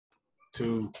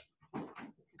2. All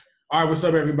right, what's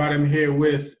up, everybody? I'm here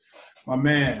with my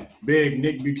man, Big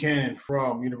Nick Buchanan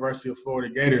from University of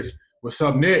Florida Gators. What's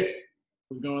up, Nick?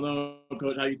 What's going on,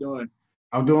 Coach? How you doing?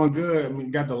 I'm doing good. I mean,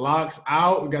 we got the locks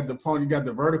out. We got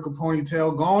the vertical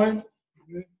ponytail going.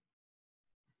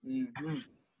 Mm-hmm.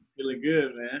 Feeling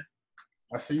good, man.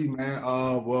 I see you, man.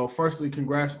 Well, firstly,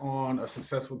 congrats on a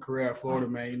successful career at Florida,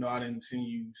 man. You know, I didn't see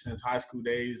you since high school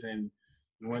days, and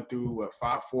you went through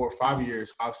 5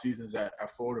 seasons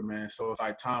at Florida, man. So it's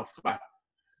like time flies.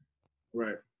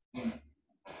 Right. You know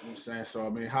what I'm saying? So, I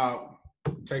mean,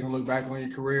 taking a look back on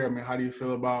your career, I mean, how do you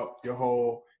feel about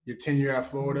your tenure at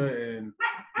Florida and,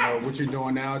 you know, what you're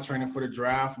doing now, training for the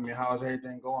draft? I mean, how's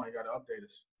everything going? You got to update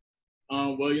us.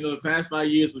 Well, you know, the past 5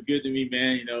 years was good to me,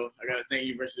 man. You know, I got to thank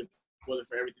University of Florida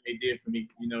for everything they did for me.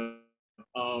 You know,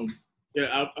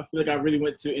 I feel like I really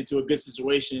went into a good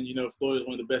situation. You know, Florida is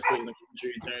one of the best schools in the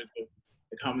country in terms of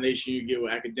the combination you get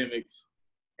with academics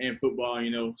and football.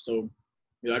 You know, so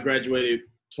I graduated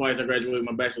twice. I graduated with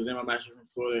my bachelor's and my master's from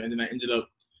Florida, and then I ended up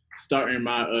starting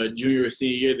my junior or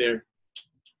senior year there.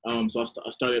 So I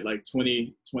started like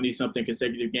 20-something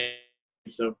consecutive games.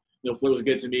 So, you know, Florida was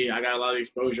good to me. I got a lot of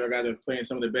exposure. I got to play in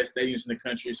some of the best stadiums in the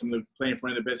country, play in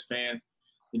front of the best fans.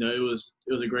 You know, it was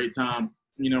a great time.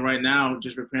 You know, right now,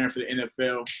 just preparing for the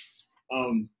NFL.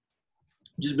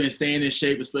 Just been staying in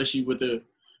shape, especially with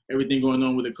everything going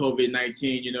on with the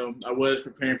COVID-19. You know, I was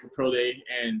preparing for Pro Day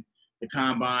and the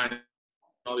Combine,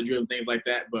 all the drill and things like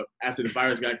that. But after the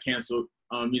virus got canceled,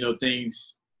 you know,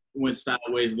 things went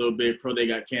sideways a little bit. Pro Day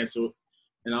got canceled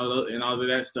and all of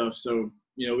that stuff. So,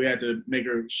 you know, we had to make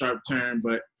a sharp turn,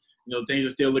 but, you know, things are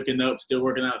still looking up, still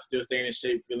working out, still staying in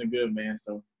shape, feeling good, man.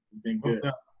 So it's been good.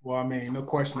 Well, I mean, no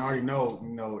question. I already know,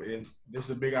 you know, this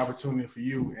is a big opportunity for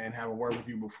you, and having worked with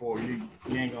you before, you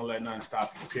ain't gonna let nothing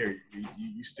stop you. Period.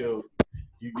 You still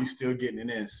getting it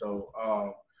in. So,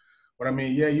 but I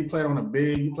mean, yeah, you played on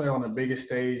the biggest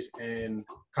stage in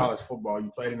college football.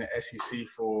 You played in the SEC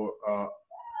for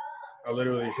a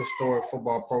literally historic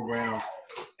football program,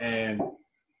 and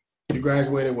you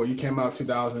graduated. Well, you came out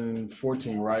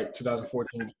 2014, right?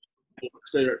 2014.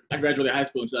 I graduated high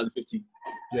school in 2015.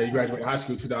 Yeah, you graduated high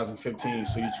school in 2015.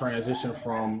 So you transitioned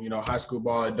from, you know, high school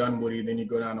ball at Dunwoody, then you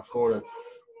go down to Florida.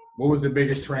 What was the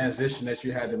biggest transition that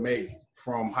you had to make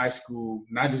from high school,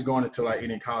 not just going into like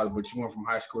any college, but you went from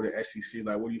high school to SEC?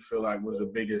 Like, what do you feel like was the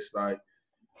biggest like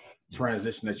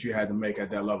transition that you had to make at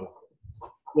that level?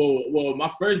 Well, my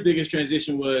first biggest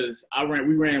transition was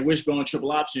we ran wishbone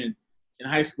triple option in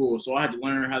high school, so I had to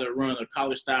learn how to run a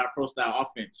college style, pro style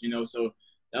offense. You know, so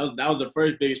that was the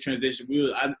first biggest transition.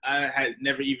 I had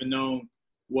never even known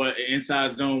what an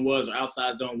inside zone was or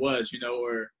outside zone was, you know,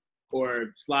 or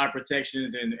slide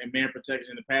protections and man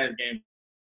protection in the pass game.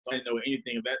 So I didn't know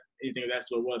anything of that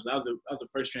sort was. That was the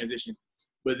first transition.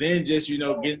 But then just, you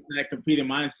know, getting that competing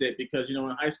mindset, because, you know,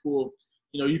 in high school,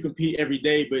 you know, you compete every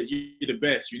day, but you're the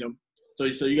best, you know. So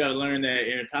you got to learn that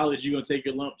in college, you're going to take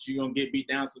your lumps. You're going to get beat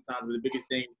down sometimes. But the biggest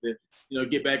thing is to, you know,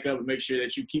 get back up and make sure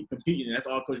that you keep competing. And that's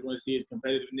all coach wants to see is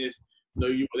competitiveness. You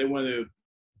know, they want to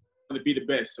be the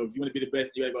best. So if you want to be the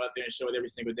best, you got to go out there and show it every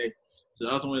single day. So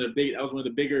that was one of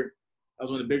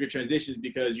the bigger transitions,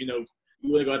 because, you know,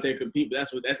 you want to go out there and compete, but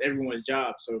that's everyone's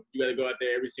job. So you got to go out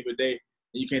there every single day, and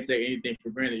you can't take anything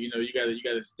for granted. You know, you got to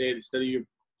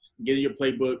get in your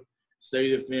playbook,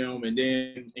 study the film, and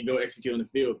go execute on the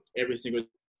field every single day.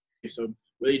 So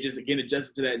really just, again,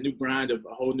 adjusting to that new grind of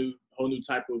a whole new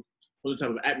type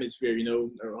of atmosphere, you know,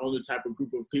 or a whole new type of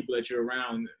group of people that you're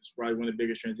around. It's probably one of the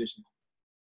biggest transitions.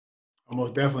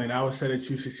 Most definitely. And I would say that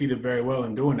you succeeded very well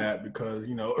in doing that, because,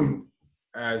 you know,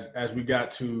 as we got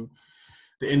to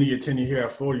the end of your tenure here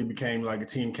at Florida, you became like a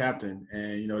team captain.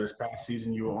 And, you know, this past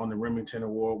season you were on the Remington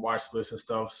Award watch list and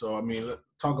stuff. So, I mean,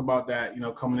 talk about that, you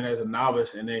know, coming in as a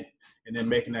novice and then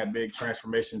making that big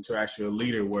transformation to actually a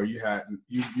leader, where you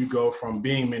you go from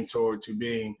being mentored to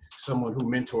being someone who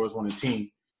mentors on the team. You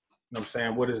know what I'm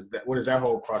saying? What is that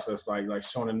whole process like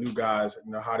showing the new guys,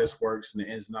 you know, how this works and the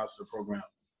ins and outs of the program?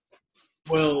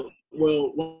 Well,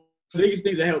 the biggest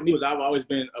things that helped me was I've always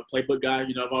been a playbook guy.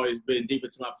 You know, I've always been deep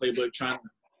into my playbook, trying to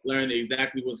learn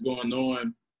exactly what's going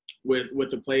on with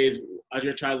the plays. I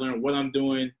just try to learn what I'm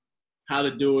doing, how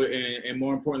to do it, and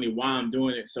more importantly, why I'm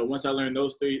doing it. So once I learned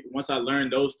those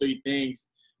three things,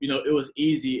 you know, it was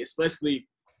easy, especially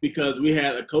because we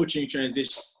had a coaching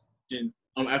transition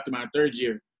after my third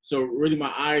year. So really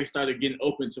my eyes started getting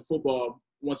open to football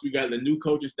once we got the new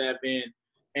coaching staff in.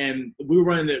 And we were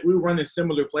running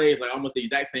similar plays, like almost the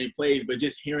exact same plays, but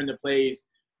just hearing the plays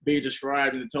being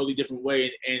described in a totally different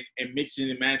way, and mixing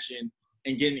and matching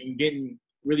and getting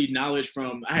really knowledge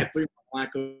from. I had 3 line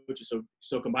coaches,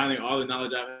 so combining all the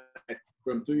knowledge I had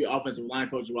from 3 offensive line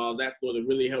coaches while I was at Florida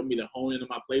really helped me to hone into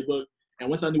my playbook. And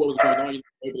once I knew what was going on, you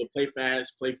were able to play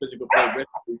fast, play physical, play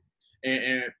aggressively.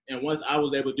 And once I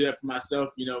was able to do that for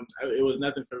myself, it was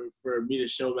nothing for me to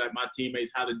show that my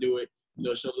teammates how to do it.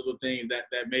 Show little things that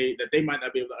they might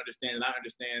not be able to understand and I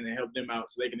understand, and help them out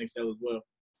so they can excel as well.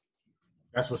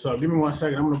 That's what's up. Give me 1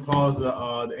 second. I'm gonna pause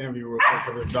the interview real quick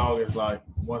because this dog is like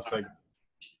 1 second.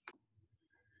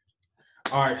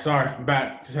 All right, sorry, I'm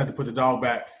back. Just had to put the dog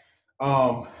back.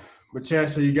 But yeah,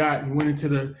 so you went into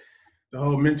the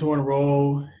whole mentoring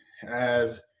role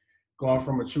as going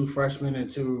from a true freshman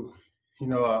into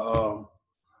a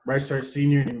redshirt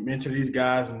senior, and you mentor these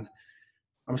guys, and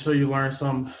I'm sure you learned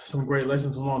some great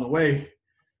lessons along the way.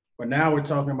 But now we're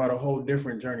talking about a whole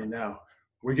different journey. Now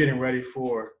we're getting ready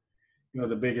for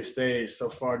the biggest stage so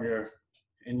far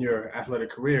in your athletic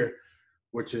career,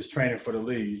 which is training for the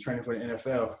league. You're training for the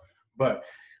NFL. But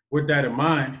with that in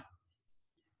mind,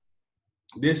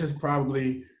 this is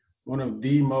probably one of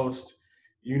the most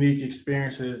unique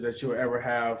experiences that you'll ever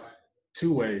have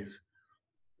 2 ways.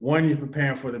 One, you're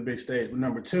preparing for the big stage. But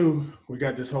number 2, we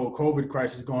got this whole COVID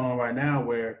crisis going on right now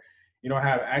where you don't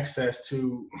have access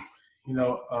to,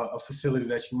 a facility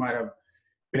that you might have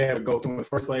been able to go to in the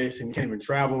first place, and you can't even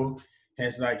travel. And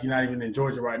it's like you're not even in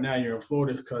Georgia right now. You're in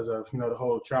Florida because of, the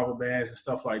whole travel bans and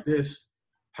stuff like this.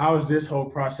 How has this whole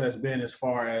process been as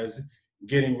far as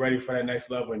getting ready for that next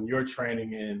level in your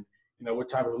training, and, what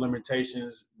type of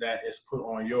limitations that is put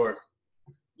on your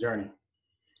journey?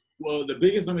 Well, the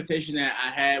biggest limitation that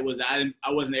I had was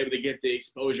I wasn't able to get the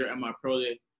exposure at my pro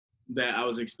day that I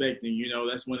was expecting.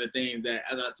 That's one of the things that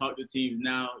as I talk to teams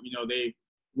now, they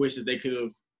wish that they could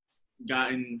have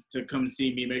gotten to come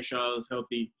see me, make sure I was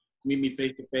healthy, meet me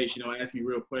face to face, ask me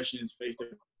real questions face to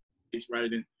face rather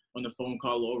than on the phone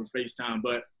call or over FaceTime.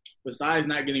 But besides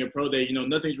not getting a pro day,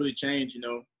 nothing's really changed.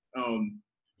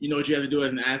 What you have to do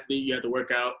as an athlete, you have to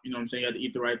work out. You have to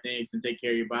eat the right things and take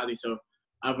care of your body. So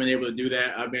I've been able to do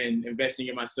that. I've been investing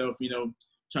in myself,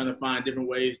 trying to find different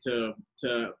ways to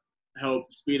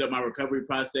help speed up my recovery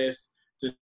process.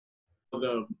 To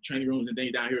the training rooms and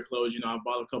things down here closed. I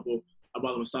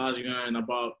bought a massage gun, I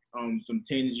bought some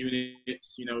TENS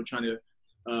units, trying to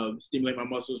stimulate my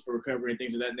muscles for recovery and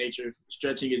things of that nature.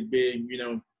 Stretching is big,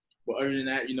 but other than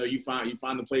that, you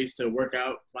find a place to work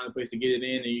out, find a place to get it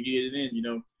in, and you get it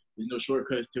in. There's no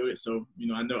shortcuts to it. So,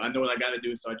 I know what I got to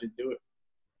do, so I just do it.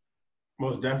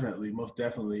 Most definitely.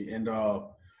 And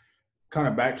kind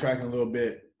of backtracking a little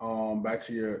bit, back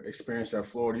to your experience at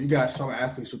Florida, you got some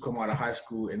athletes who come out of high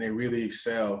school and they really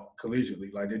excel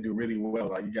collegiately. Like, they do really well.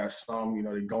 Like, you got some,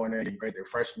 they go in there, they get great their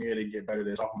freshman year, they get better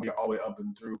their sophomore year, all the way up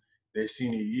and through their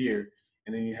senior year.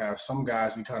 And then you have some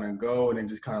guys who kind of go and then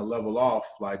just kind of level off.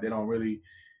 Like, they don't really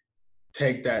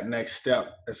take that next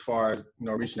step as far as,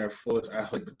 reaching their fullest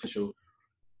athletic potential.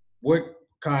 What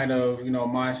kind of,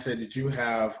 mindset did you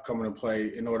have coming to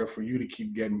play in order for you to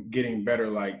keep getting better,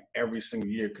 like, every single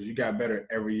year? Because you got better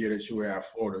every year that you were at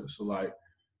Florida. So, like,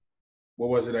 what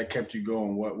was it that kept you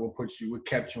going? What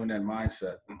kept you in that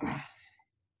mindset?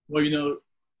 Well,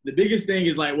 the biggest thing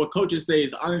is, like, what coaches say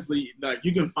is, honestly, like,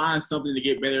 you can find something to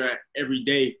get better at every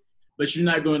day, but you're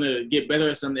not going to get better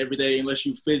at something every day unless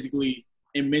you physically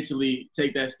and mentally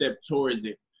take that step towards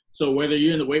it. So whether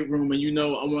you're in the weight room and I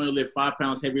want to lift 5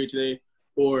 pounds heavier today,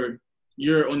 or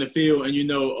you're on the field and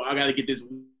I got to get this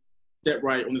step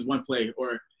right on this one play,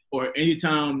 or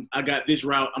anytime I got this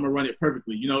route, I'm going to run it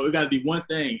perfectly. It got to be one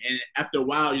thing. And after a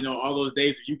while, all those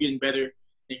days of you getting better,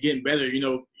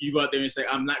 you go out there and say,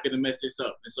 I'm not going to mess this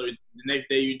up. And so the next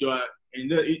day you do it, and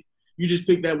you just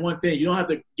pick that one thing. You don't have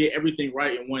to get everything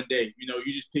right in one day.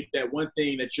 You just pick that one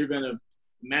thing that you're going to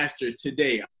master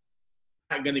today. I'm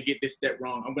not going to get this step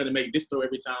wrong. I'm going to make this throw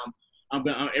every time.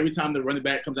 Every time the running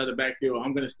back comes out of the backfield,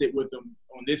 I'm going to stick with him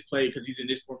on this play because he's in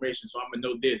this formation, so I'm going to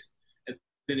know this. And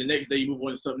then the next day you move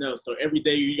on to something else. So every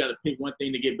day you got to pick one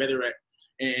thing to get better at,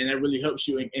 and that really helps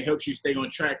you and helps you stay on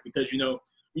track because, you're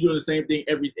doing the same thing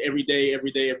every day.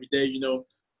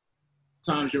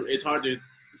 Sometimes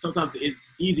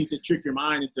it's easy to trick your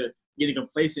mind into getting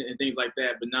complacent and things like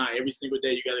that, but every single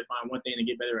day you got to find one thing to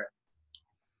get better at.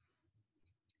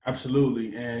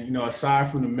 Absolutely. And, aside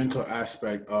from the mental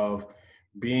aspect of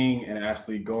being an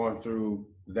athlete, going through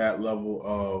that level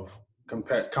of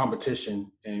competition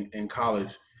in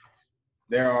college,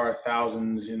 there are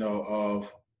thousands,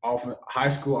 of high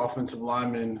school offensive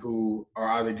linemen who are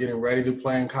either getting ready to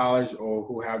play in college or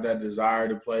who have that desire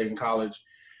to play in college.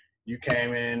 You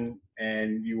came in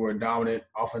and you were a dominant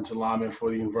offensive lineman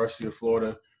for the University of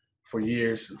Florida for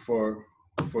years, for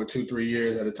 2-3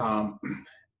 years at a time.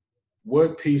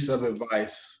 what piece of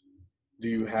advice do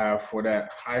you have for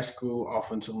that high school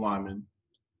offensive lineman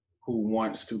who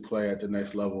wants to play at the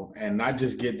next level and not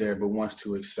just get there, but wants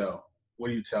to excel? What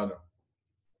do you tell them?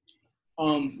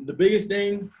 The biggest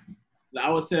thing that I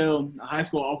would tell a high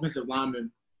school offensive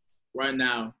lineman right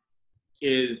now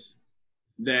is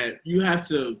that you have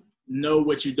to know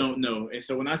what you don't know. And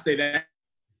so when I say that,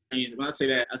 I say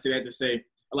that to say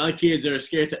a lot of kids are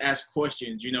scared to ask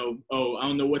questions. Oh, I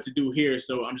don't know what to do here,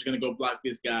 so I'm just gonna go block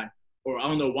this guy. Or I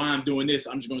don't know why I'm doing this,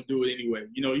 I'm just gonna do it anyway.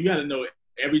 You got to know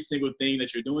every single thing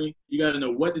that you're doing. You got to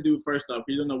know what to do first off. If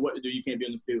you don't know what to do, you can't be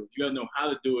on the field. You got to know how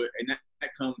to do it, and that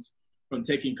comes from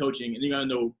taking coaching. And you got to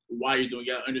know why you're doing it.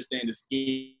 You got to understand the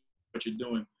scheme, what you're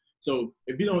doing. So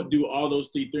if you don't do all those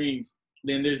three things,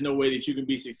 then there's no way that you can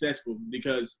be successful.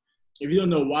 Because if you don't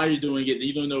know why you're doing it, then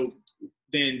you don't know.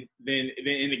 Then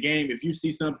in the game, if you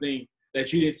see something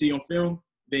that you didn't see on film,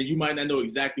 then you might not know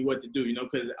exactly what to do.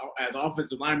 Because as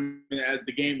offensive lineman, as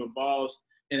the game evolves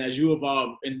and as you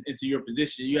evolve into your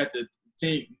position, you have to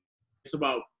think it's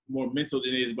about more mental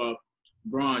than it is about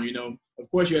brawn.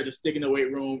 Of course, you have to stick in the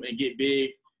weight room and get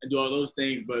big and do all those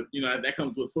things, but that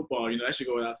comes with football. That should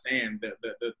go without saying.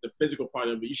 The physical part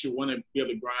of it, you should want to be able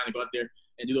to grind and go out there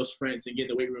and do those sprints and get in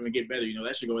the weight room and get better.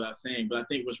 That should go without saying. But I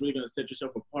think what's really going to set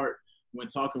yourself apart when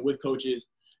talking with coaches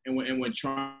and when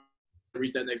trying to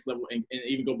reach that next level and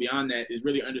even go beyond that is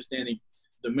really understanding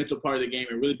the mental part of the game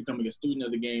and really becoming a student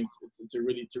of the game to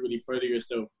really further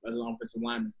yourself as an offensive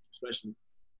lineman, especially.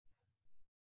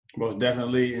 Most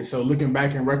definitely. And so looking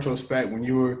back in retrospect, when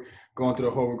you were going through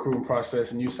the whole recruiting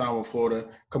process and you signed with Florida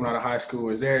coming out of high school,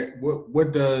 is there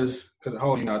what does, because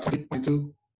how old are you now,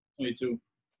 22?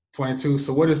 22.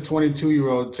 So what does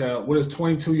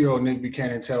 22-year-old Nick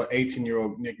Buchanan tell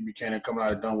 18-year-old Nick Buchanan coming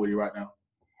out of Dunwoody right now?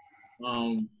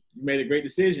 You made a great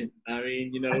decision. I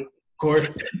mean, Of course.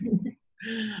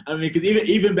 I mean, because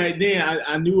even back then,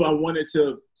 I knew I wanted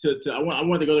I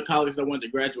wanted to go to college. I wanted to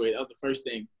graduate. That was the first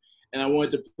thing, and I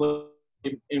wanted to play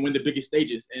and win the biggest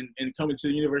stages. And coming to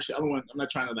the university, I'm not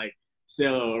trying to like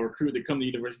sell or recruit to come to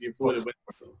the University of Florida, but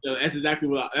that's exactly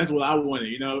what I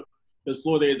wanted. Because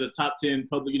Florida is a top 10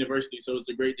 public university, so it's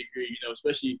a great degree.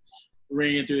 Especially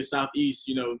ringing through the Southeast.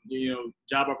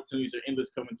 Job opportunities are endless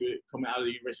coming out of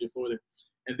the University of Florida,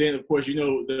 and then of course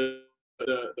the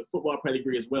football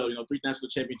pedigree as well. 3 national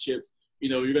championships.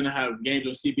 You're gonna have games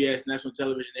on CBS national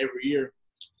television every year.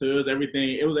 So it was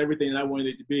everything. It was everything that I wanted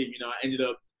it to be.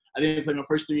 I didn't play my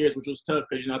first 3 years, which was tough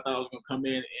because I thought I was gonna come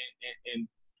in and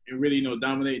really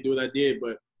dominate, do what I did.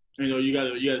 But you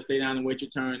gotta stay down and wait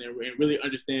your turn and really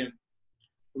understand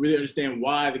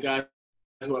why the guys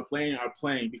who are playing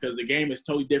because the game is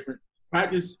totally different.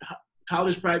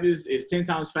 College practice is 10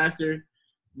 times faster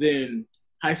than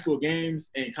high school games,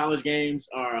 and college games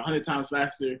are 100 times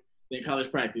faster than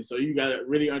college practice. So you got to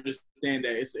really understand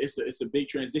that it's a big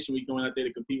transition week going out there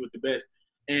to compete with the best.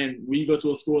 And when you go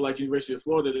to a school like University of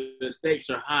Florida, the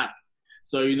stakes are high.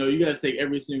 So, you got to take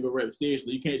every single rep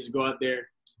seriously. You can't just go out there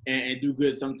and do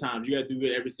good sometimes. You got to do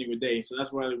good every single day. So that's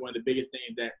probably one of the biggest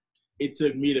things that it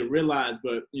took me to realize.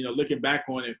 But, looking back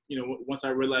on it, once I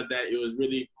realized that, it was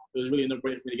really a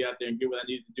no-brainer for me to get out there and get what I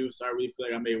needed to do. So I really feel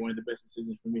like I made one of the best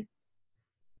decisions for me.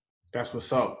 That's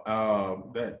what's up.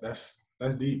 That's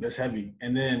deep. That's heavy.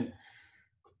 And then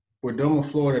we're done with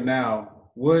Florida now.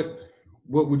 What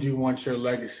would you want your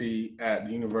legacy at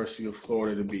the University of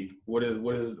Florida to be? What is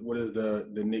the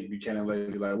Nick Buchanan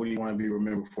legacy like? What do you want to be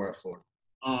remembered for at Florida?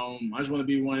 I just want to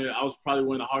be I was probably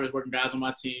one of the hardest working guys on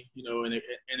my team, and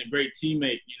a great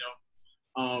teammate,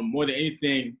 more than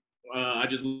anything, I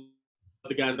just love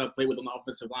the guys that I played with on the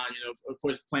offensive line. Of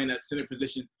course, playing that center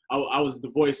position, I was the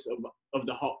voice of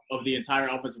the entire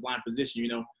offensive line position.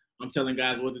 I'm telling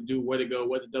guys what to do, where to go,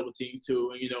 what to double team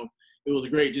to, and it was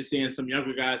great just seeing some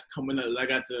younger guys coming up. I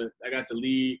got to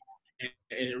lead, and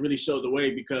it really showed the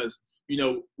way because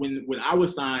when I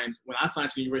signed to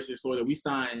the University of Florida, we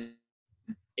signed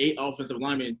 8 offensive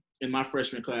linemen in my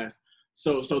freshman class.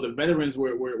 So the veterans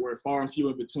were far and few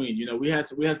in between. We had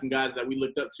some guys that we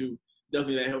looked up to,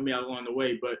 definitely that helped me out along the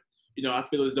way. But I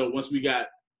feel as though once we got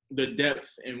the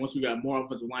depth and once we got more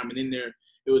offensive linemen in there,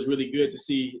 it was really good to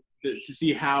see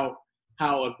how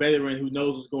a veteran who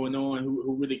knows what's going on,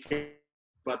 who really cares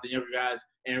about the younger guys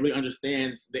and really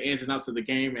understands the ins and outs of the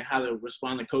game and how to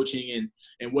respond to coaching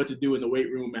and what to do in the weight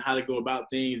room and how to go about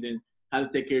things and how to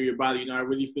take care of your body. I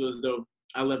really feel as though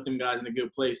I left them guys in a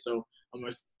good place. So I'm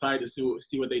excited to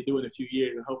see what they do in a few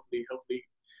years, and hopefully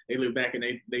they look back and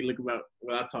they look about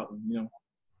what I taught them.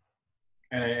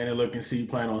 And they look and see you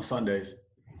playing on Sundays.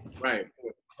 Right.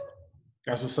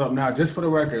 That's what's up. Now, just for the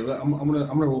record, I'm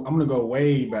gonna go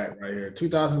way back right here.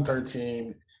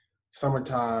 2013,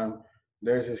 summertime,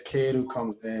 there's this kid who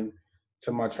comes in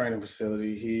to my training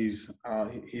facility. He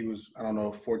was, I don't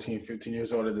know, 14, 15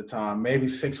 years old at the time, maybe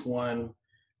 6'1",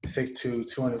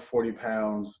 6'2", 240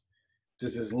 pounds,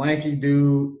 just this lanky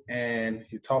dude. And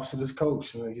he talks to this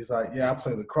coach and he's like, yeah, I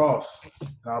play lacrosse.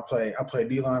 And I play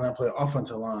D-line, I play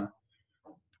offensive line.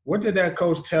 What did that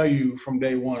coach tell you from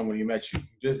day one when he met you?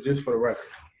 Just for the record.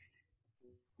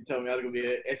 He told me I was gonna be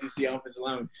an SEC offensive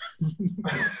lineman.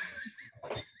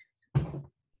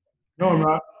 No, I'm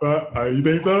not. But you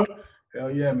think so?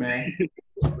 Hell yeah, man.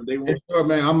 Sure,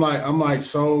 man. I'm like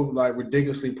so like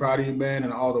ridiculously proud of you, man,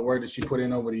 and all the work that you put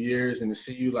in over the years, and to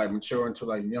see you like mature into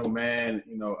like a young man,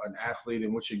 you know, an athlete,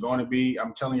 and what you're going to be.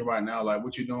 I'm telling you right now, like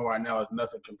what you're doing right now is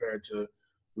nothing compared to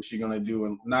what you're gonna do,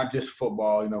 and not just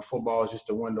football. You know, football is just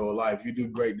a window of life. You do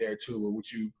great there too, with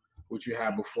what you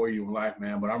have before you in life,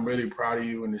 man. But I'm really proud of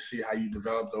you and to see how you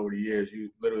developed over the years. You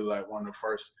literally like one of the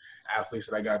first athletes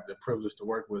that I got the privilege to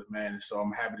work with, man. And so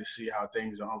I'm happy to see how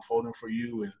things are unfolding for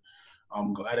you, and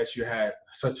I'm glad that you had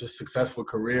such a successful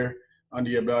career under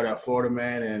your belt at Florida,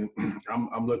 man. And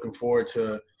I'm looking forward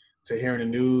to hearing the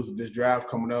news, this draft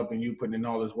coming up, and you putting in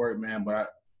all this work, man. But I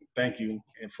thank you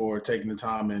for taking the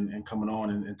time and coming on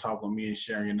and talking with me and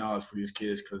sharing your knowledge for these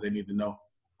kids, because they need to know,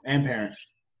 and parents.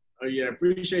 Oh yeah,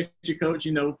 appreciate you, coach.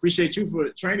 You know, appreciate you for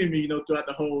training me, you know, throughout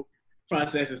the whole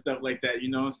process and stuff like that. You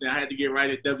know what I'm saying? I had to get right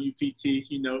at WPT,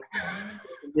 you know,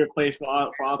 a good place for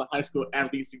all the high school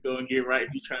athletes to go and get right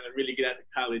if you're trying to really get out of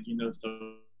college, you know.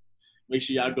 So make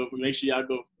sure y'all go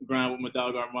grind with my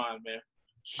dog Armand, man.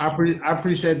 I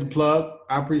appreciate the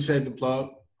plug.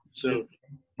 Sure.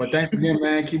 But thanks again,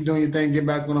 man. Keep doing your thing. Get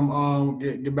back on them.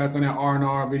 Get back on that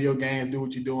R&R video games. Do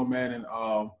what you're doing, man.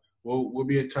 And we'll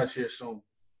be in touch here soon.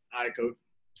 All right, coach.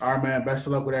 All right, man. Best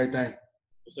of luck with everything.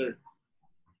 Yes, sir.